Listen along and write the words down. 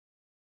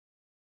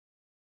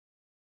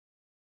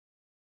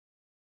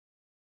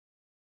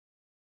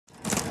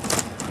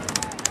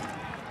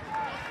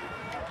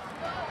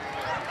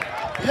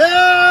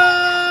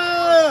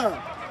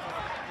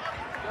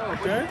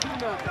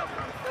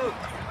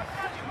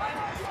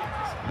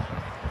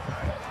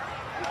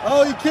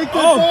Oh, he kicked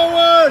it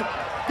forward.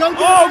 Go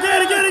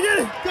get it. Get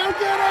it. Go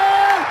get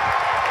it.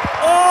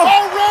 Oh.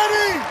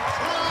 Already.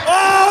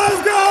 Oh,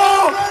 let's go.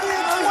 Already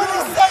in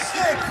 20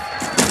 seconds.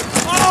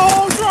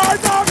 Oh, try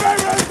that,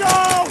 baby. Let's go.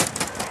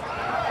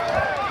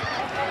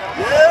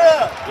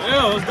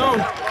 Yeah, let's go.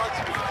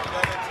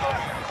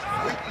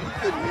 We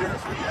couldn't hear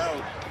us yell.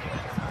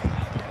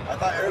 I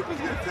thought Eric was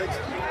going to text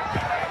you.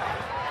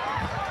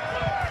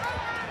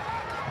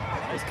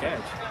 Nice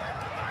catch.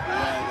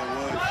 Yeah, that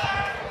was.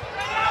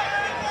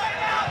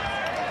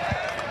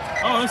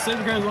 Oh, that's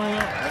Sabercats lining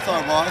up. That's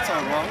our ball.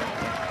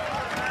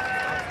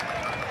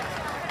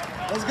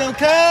 Let's go,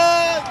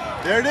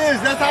 Cat! There it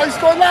is. That's how he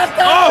scored last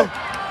time.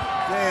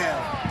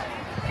 Damn.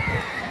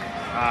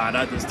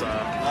 Not this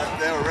time.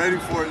 They were ready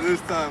for it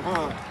this time,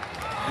 huh?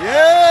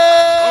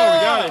 Yeah! Oh, we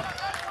got it.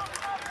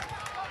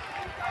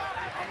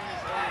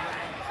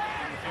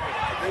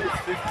 I think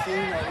it's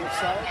 15 on each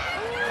side.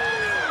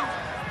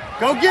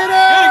 Go get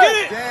it! Get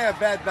it! Damn,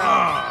 bad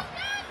bounce.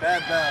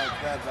 Bad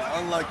bounce.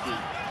 Unlucky.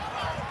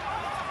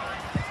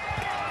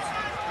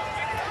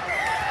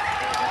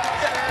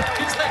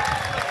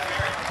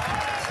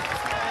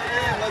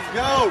 Yeah, let's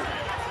go.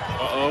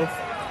 Uh-oh.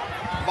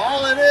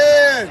 Ball it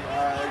in. All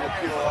right, I got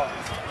to peel off.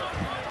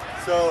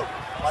 So,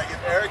 like if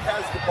Eric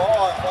has the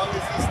ball, as long as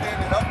he's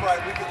standing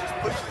upright, we can just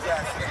push his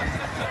ass in.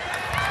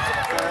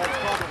 So that's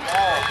called a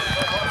ball.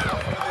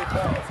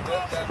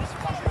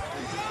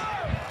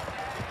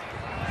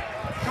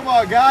 Come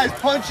on, guys,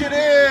 punch it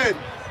in.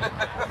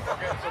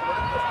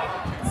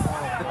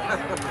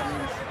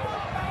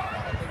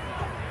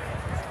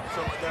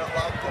 So they're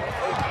allowed to.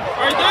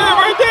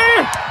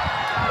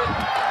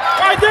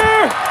 Right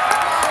there.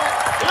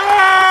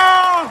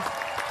 Yeah!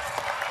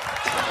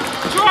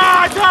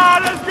 Try that,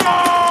 let's go!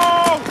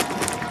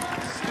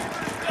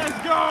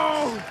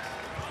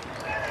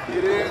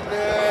 Get in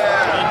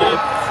there.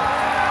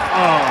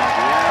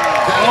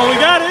 Oh, we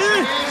got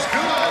it.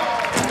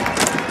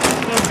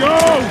 Let's go.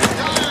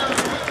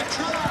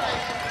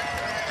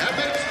 That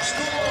makes the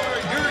score.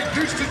 You're in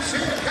Houston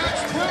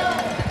Sabercats 12.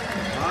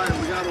 All right,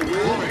 we got to win.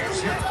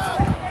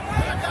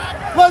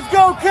 Let's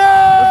go,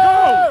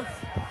 Cavs!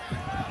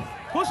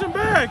 Push him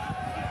back.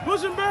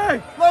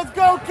 Let's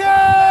go,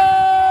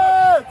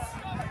 Cavs!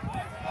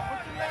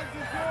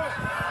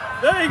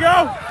 There you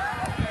go.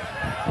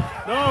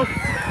 No.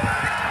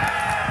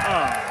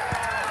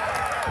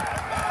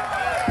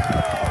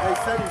 They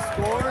said he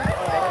scored.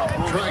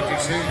 Trying to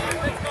see.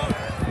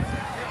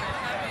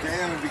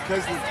 Damn, and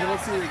because of the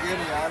penalty, they gave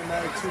him the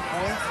automatic 2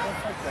 points.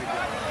 Fuck that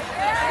guy.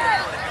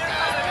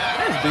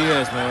 That's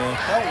BS, man.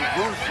 That was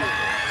bullshit.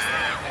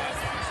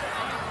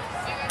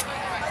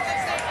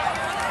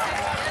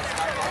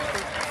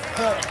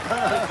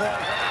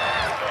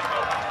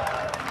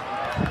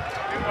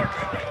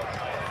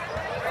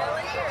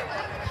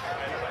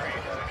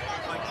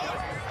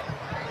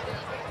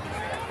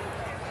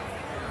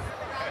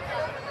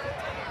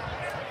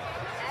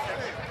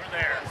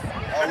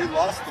 Oh, we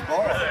lost the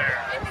ball.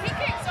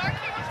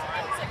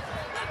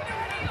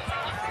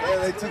 Yeah,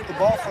 they took the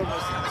ball from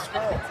us in the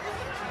scrum.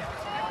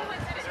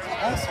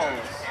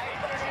 Assholes.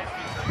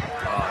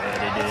 Oh, yeah,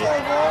 they did. It's our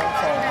ball.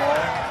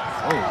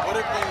 Oh. What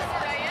if they...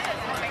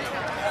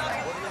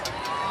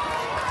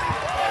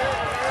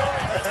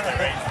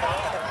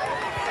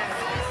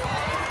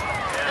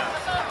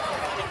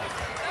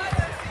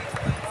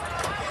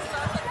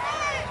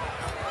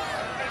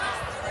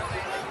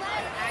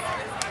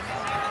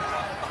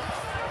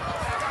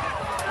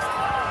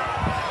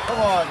 Come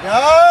on,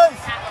 guys!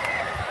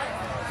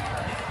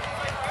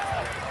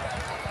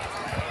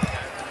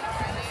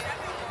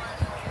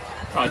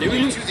 Oh, did we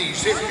lose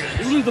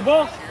the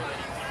ball?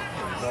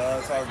 No,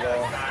 it's our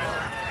ball.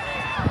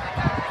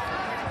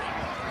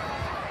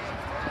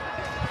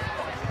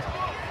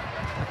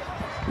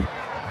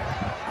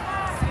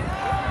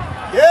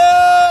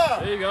 Yeah!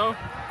 There you go.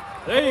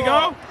 Get in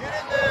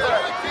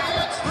there!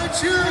 Let's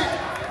hear it.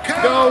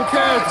 Go,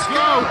 Cats,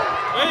 go!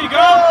 There you go!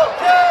 Go,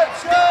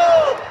 Cats, go!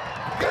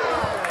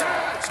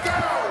 Let's go.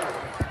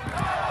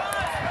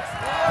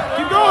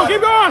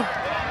 Keep going!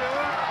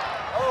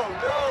 Oh,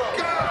 no!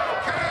 Go,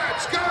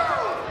 Cats, go.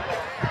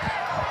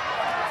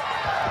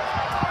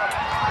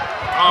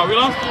 Oh, we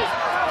lost it.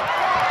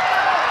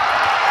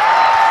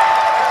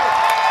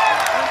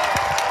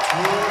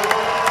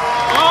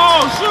 Oh,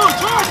 shoot!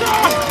 Try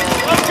that!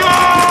 Let's go!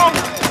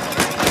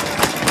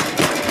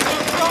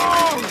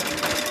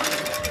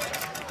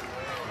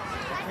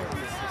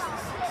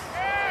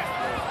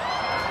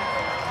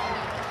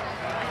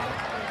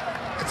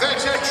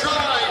 That's that try.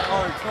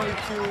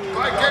 22.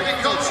 By Kevin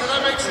Coacher,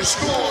 that makes the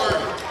score.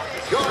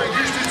 Your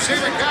Houston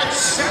Sabercats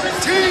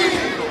 17.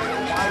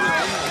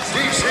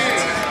 DC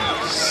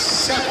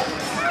 7.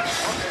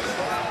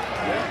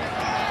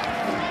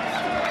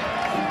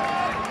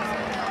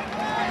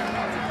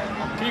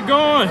 Keep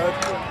going.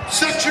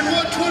 Section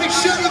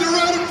 127, they're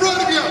right in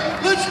front of you.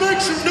 Let's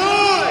make some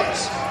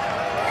noise.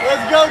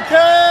 Let's go,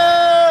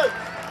 Cats!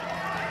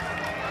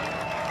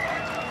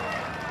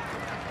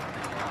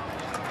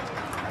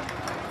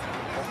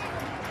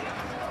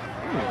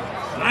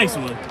 Nice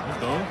one. Let's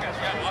go.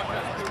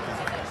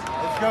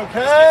 Let's go,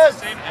 Cats.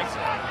 You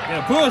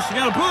gotta push. You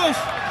gotta push.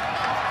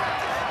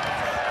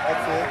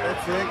 That's it.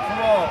 That's it.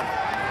 Come on.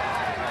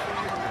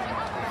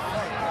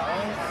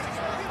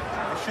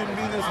 It shouldn't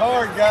be this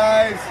hard,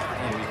 guys.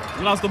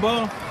 You lost the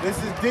ball? This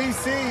is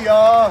DC,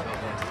 y'all.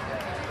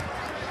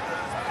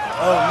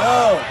 Oh,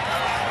 no.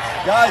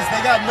 Guys,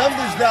 they got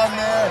numbers down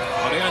there.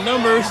 Oh, they got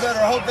numbers. You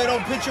better hope they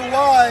don't pitch it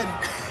wide.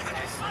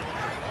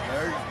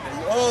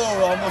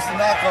 Oh, almost a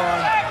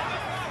knock-on.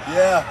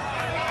 Yeah.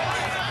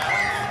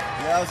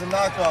 Yeah, that was a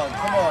knock-on.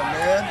 Come on,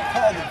 man.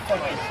 Call the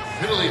fucking...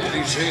 Penalty to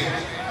DC.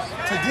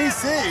 To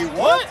DC?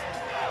 What?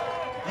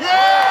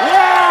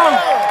 Yeah!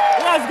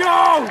 Let's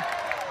go!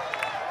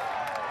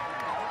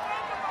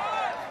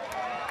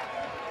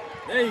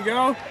 There you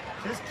go.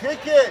 Just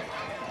kick it.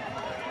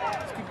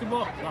 Let's kick the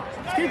ball. No,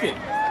 let's kick it.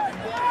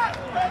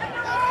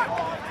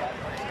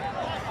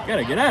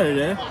 Gotta get out of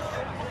there.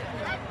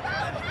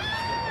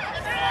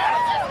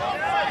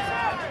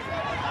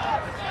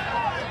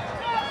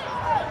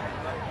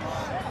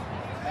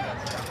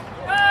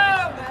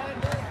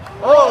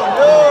 Oh,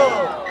 no.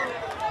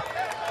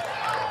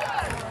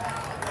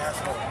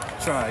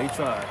 He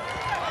tried.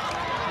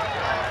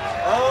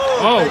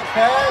 Oh, big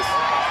pass.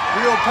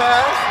 Real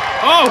pass.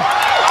 Oh!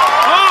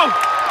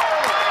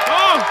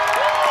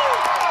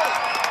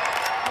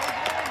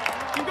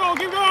 Keep going,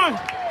 keep going!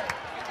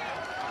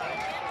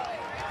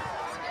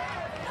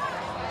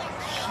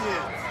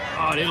 Shit.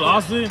 Oh, they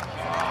lost it?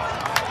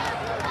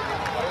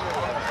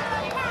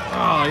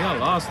 Oh, y'all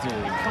lost it.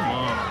 Come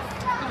on.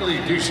 Penalty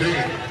DC.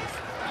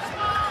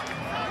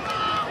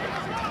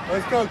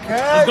 Let's go,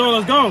 Cat. Let's go,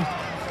 let's go.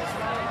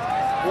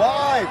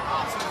 Wide.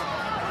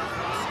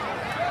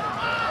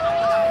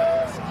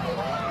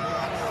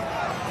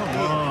 Come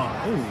on.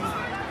 Ooh.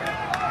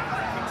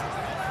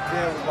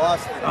 Yeah, we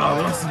lost it. Oh,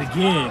 we lost it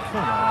again. Come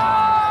on.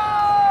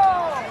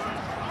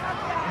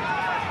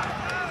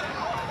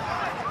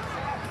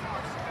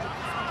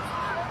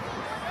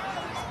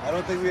 I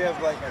don't think we have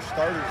like our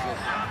starters yet.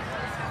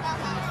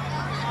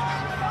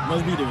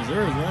 Must be the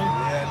reserves, right?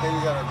 Yeah, I think we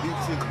got our B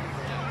team.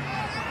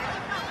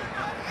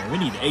 We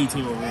need the A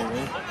team over here,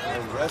 right?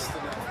 We're resting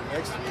it for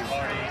next week.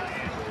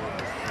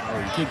 Oh,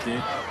 you kicked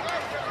it.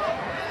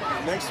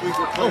 Next week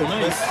we're playing the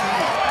best team.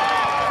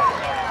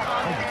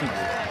 How did you kick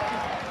it?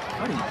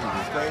 How did you kick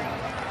it? Okay.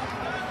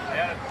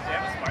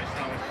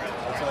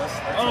 That's us.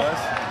 That's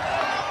us.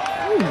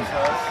 Ooh. That's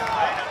us.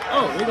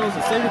 Oh, there goes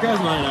the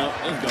Sabercats line out.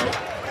 Let's go.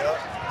 Yep.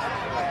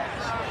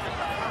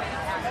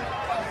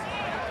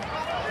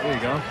 There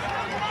you go.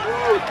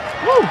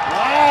 Woo!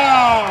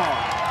 Wow!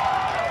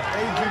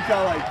 They juked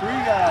out like 3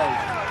 guys.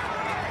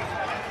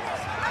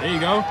 There you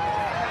go.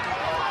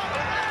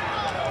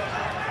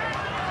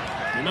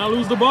 Do not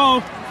lose the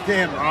ball.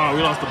 Damn it. Oh,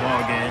 we lost the ball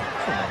again.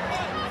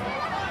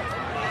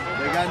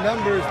 They got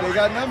numbers. They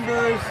got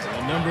numbers. They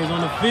got numbers on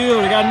the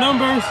field. They got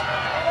numbers.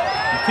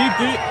 You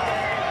kicked it.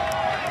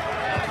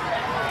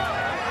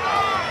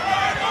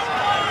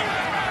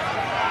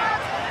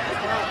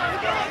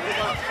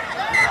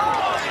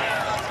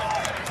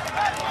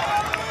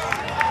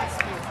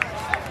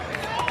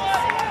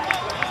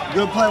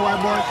 Good play,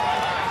 white boy.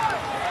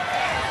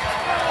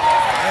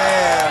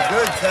 Man,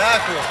 good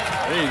tackle.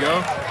 There you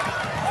go.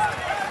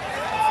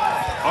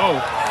 Oh.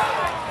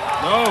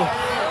 No.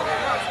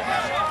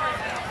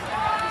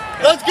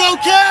 Let's go,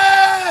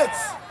 Cats!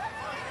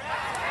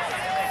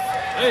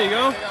 There you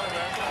go.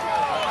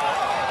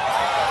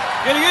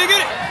 Get it, get it,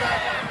 get it.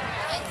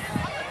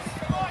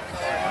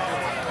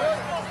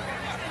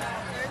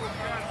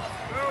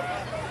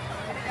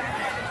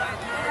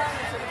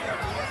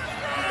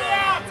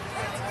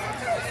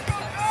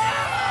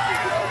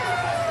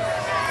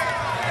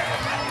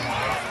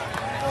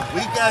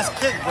 Weak ass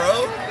kick, bro.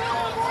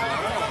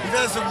 You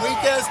got some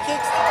weak ass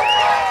kicks.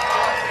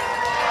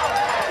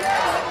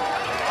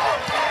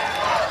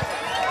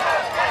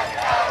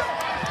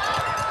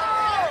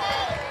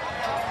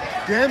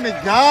 Damn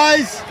it,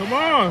 guys. Come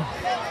on.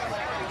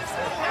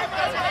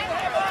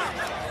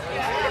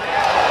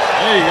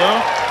 There you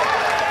go.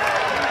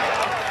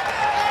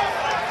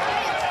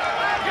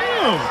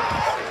 Damn.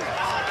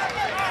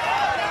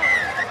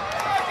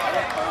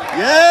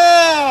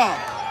 Yeah.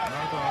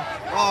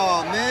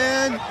 Oh,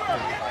 man.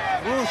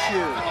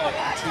 Bullshit.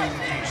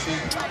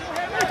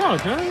 Come on,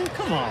 Johnny.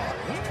 Come on.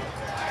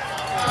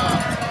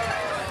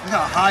 Look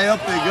how high up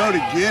they go to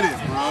get it,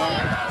 bro.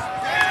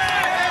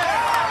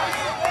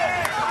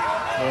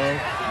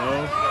 No.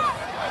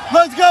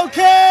 Let's go,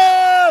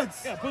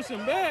 Cats! Yeah, push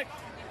him back.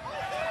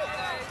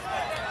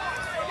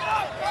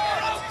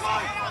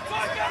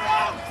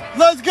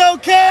 Let's go,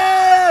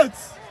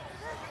 Cats!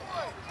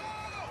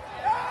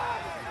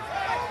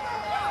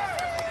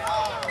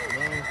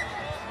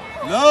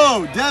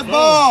 No, dead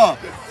ball.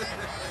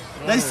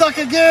 They suck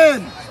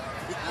again.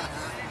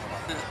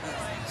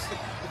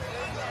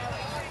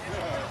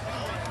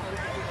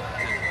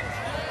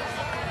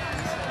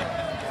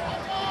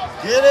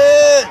 Get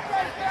it.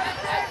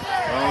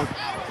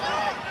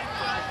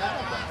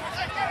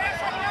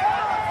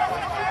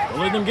 Don't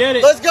let them get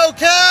it. Let's go,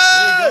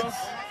 Cats!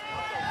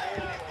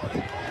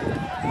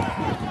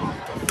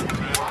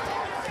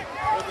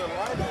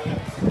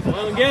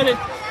 Let him get it.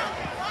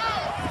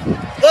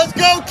 Let's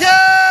go,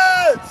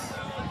 kids!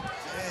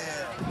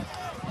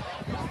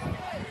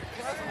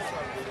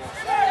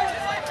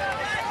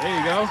 There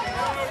you go.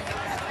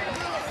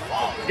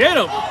 Get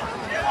him.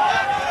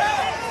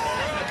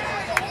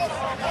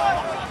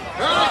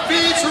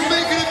 Beats are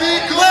making a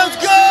big goal. Let's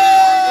go!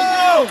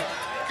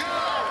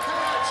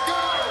 Let's go.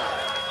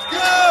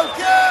 Go,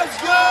 kids,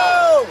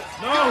 go!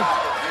 No.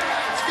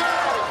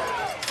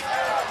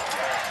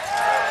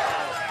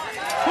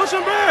 Push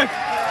him back.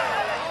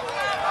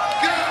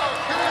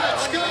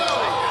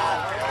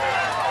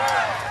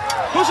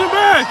 Push him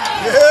back.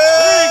 Yeah!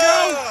 There you go.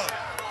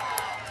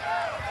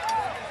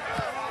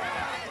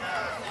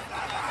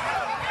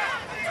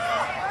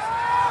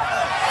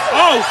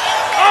 Oh!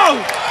 Oh!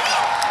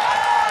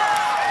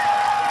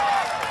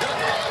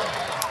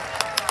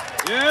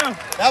 Yeah.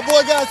 That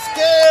boy got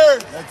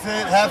scared. That's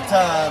it,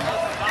 halftime.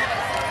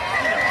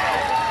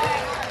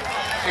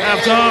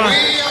 Halftime.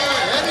 We are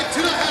headed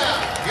to the half.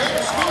 Your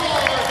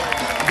score,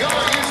 your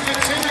Houston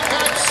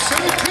Sabercats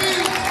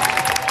 17.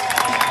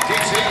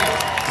 DC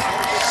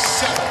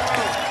 7.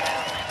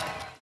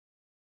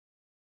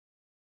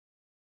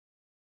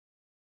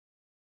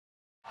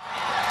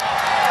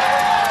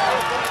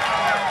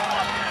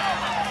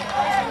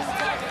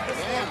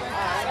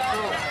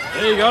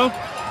 There you go.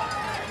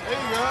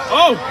 There you go.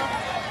 Oh!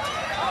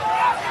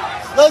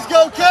 Let's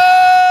go,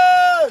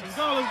 kids! Let's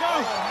go, let's go.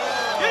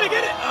 Get it,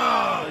 get it.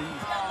 Oh.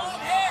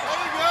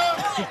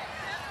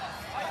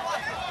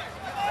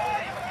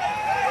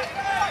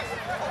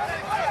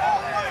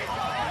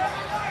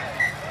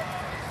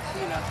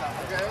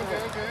 There you go.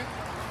 Okay.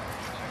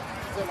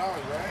 Still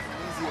ours, right?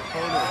 Easy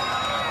opponent.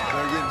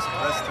 They're getting some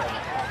rest time.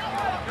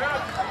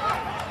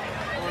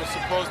 Or it's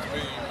supposed to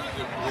be.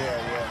 Yeah.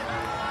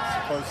 It's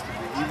supposed to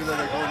be, even though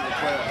they're going to the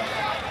playoffs.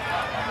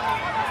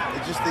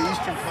 It's just the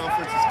Eastern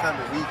Conference is kind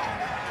of weak.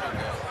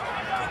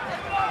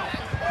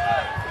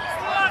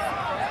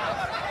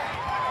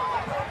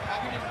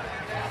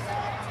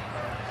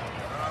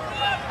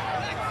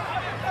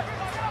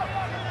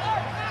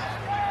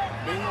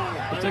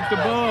 Take the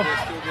ball. They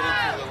still get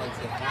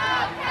into the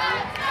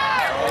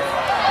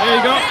There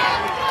you go.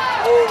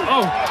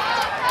 Oh.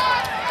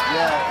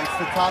 Yeah, it's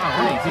the top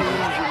 3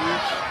 teams in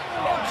each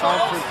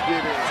conference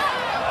get it.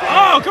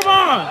 Oh, come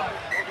on.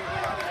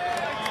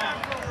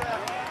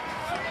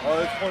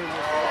 Oh, it's funny.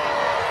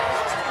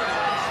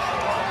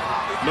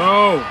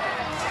 No.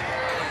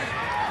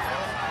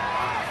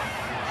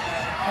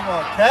 Come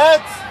on,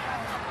 Cats!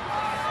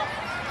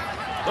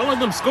 Don't let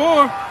them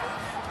score.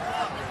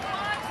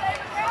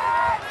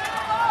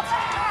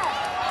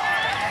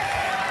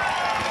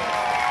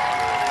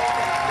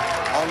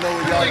 I don't know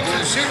what y'all To the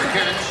doing.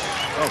 Sabercats.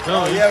 Oh, Oh,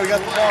 penalty. yeah, we got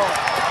the ball.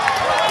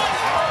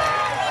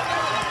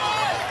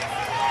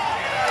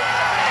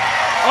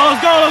 Oh,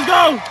 let's go, let's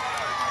go.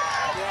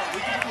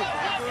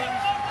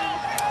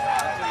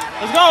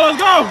 Let's go, let's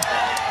go.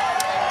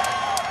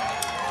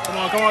 Come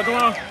on, come on, come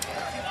on.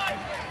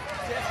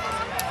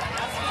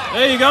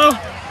 There you go.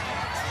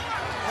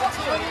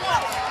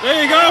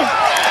 There you go.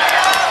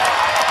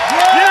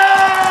 Yeah!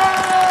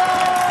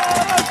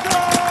 Let's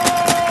go!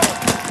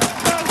 Let's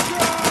go!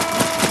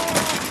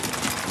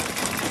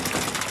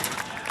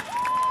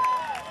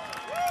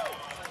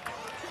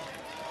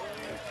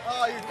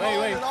 Oh, you're calling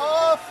wait. it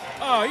off?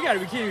 Oh, you gotta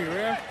be kidding me,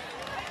 man.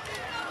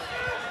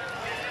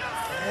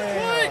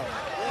 Damn.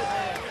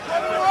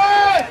 Get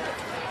away!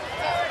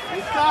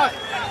 It's not.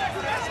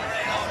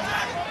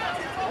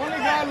 Only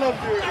God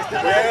loves you.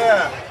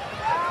 Yeah.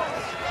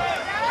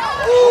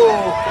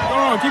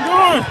 Oh. Keep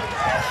going.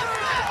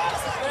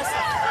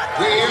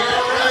 We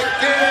are right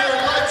there.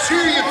 Let's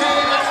hear you,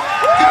 fans.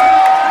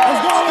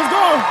 Let's go, let's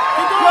go.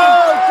 Keep Go,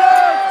 going. go,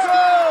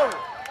 go!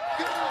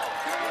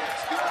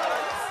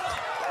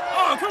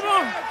 Oh, come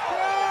on.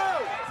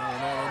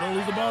 No, don't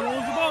lose the ball, don't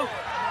lose the ball.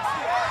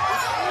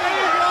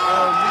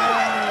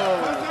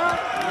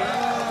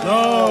 No.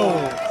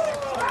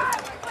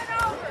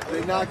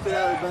 They knocked it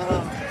out of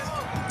bounds.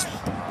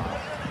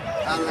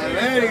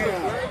 There you go.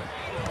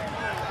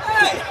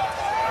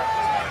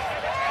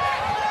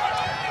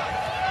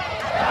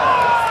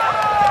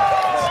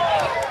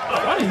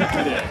 Why did he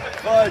do that?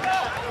 But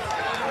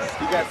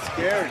he got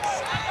scared.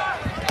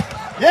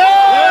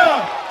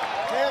 Yeah!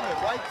 Damn it,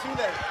 right to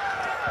that.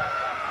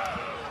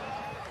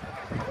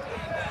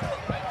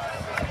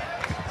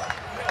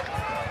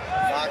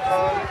 Knock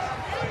on.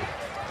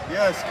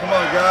 Yes, come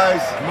on,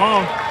 guys. Come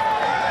on.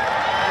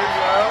 There you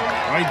go.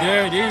 Right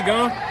there you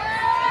go.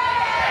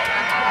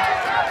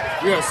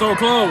 We are so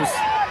close.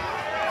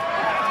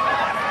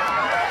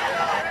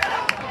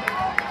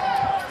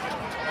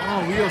 Oh,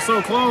 we are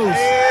so close.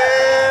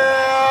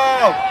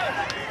 Yeah!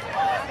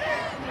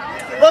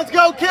 Let's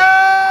go,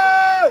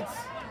 kids!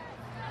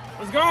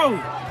 Let's go.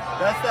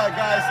 That's that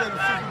guy I said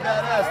was super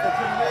badass. They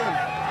put him in.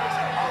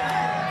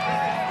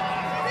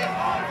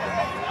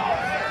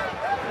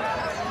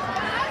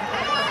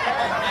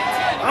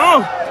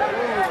 Oh!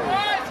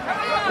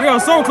 We are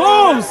so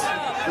close!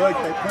 Look,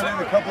 they put in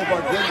a couple of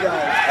our good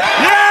guys.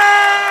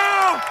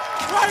 Yeah!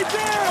 Right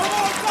there! One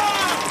more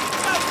time!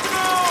 Let's go!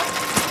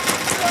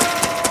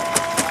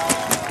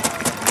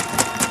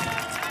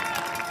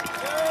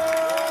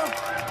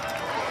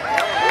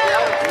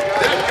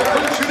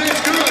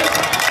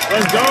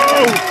 Let's go.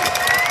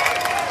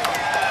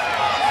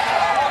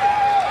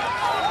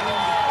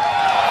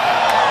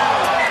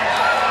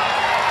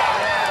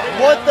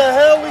 What the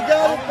hell? We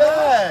got it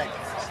back.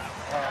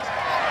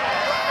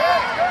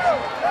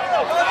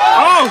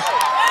 Oh!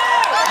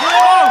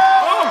 Oh!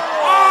 Oh!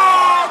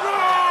 Oh, no!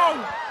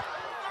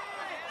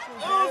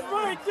 That was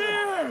right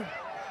there.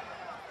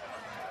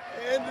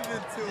 Handed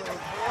it to him,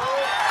 bro.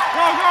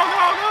 Go, go,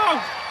 go, go!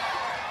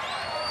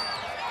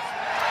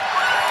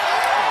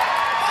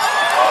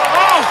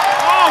 Oh!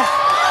 Oh!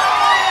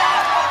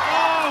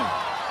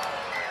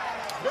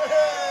 Oh!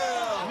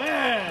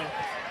 Man!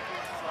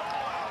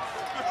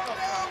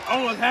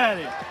 Almost had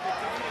it.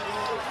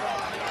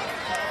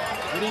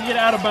 We didn't get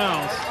out of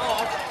bounds.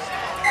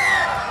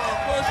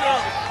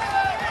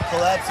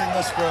 Collapsing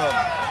the scrum.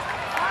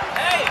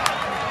 Hey!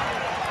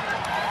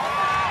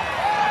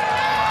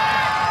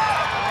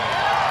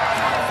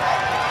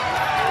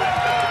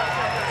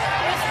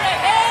 It's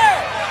right here!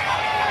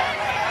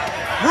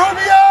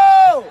 Rubio!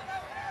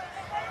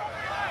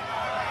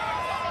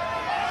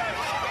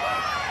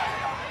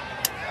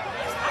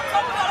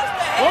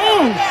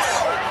 Oh!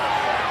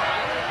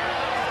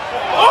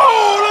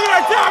 Oh, look at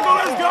that tackle,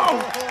 let's go!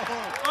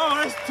 Oh,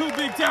 that's two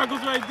big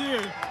tackles right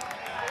there.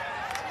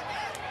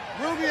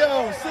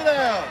 Rubio, sit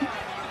down.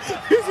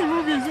 He said,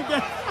 Rubio, sit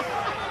down.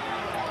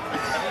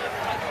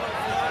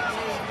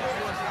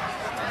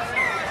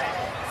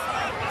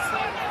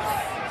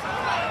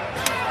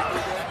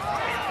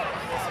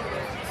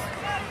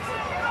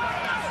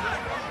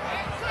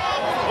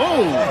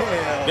 Oh,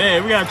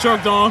 man, we got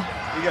trucked on.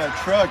 We got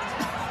trucked.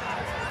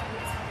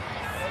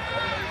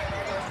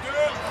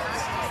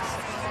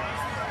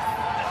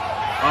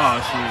 Oh,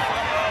 shoot.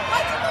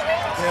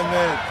 Damn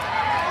it.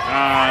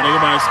 Ah, they go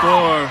by a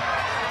score.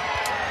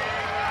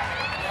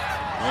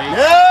 Wait.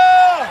 Yeah!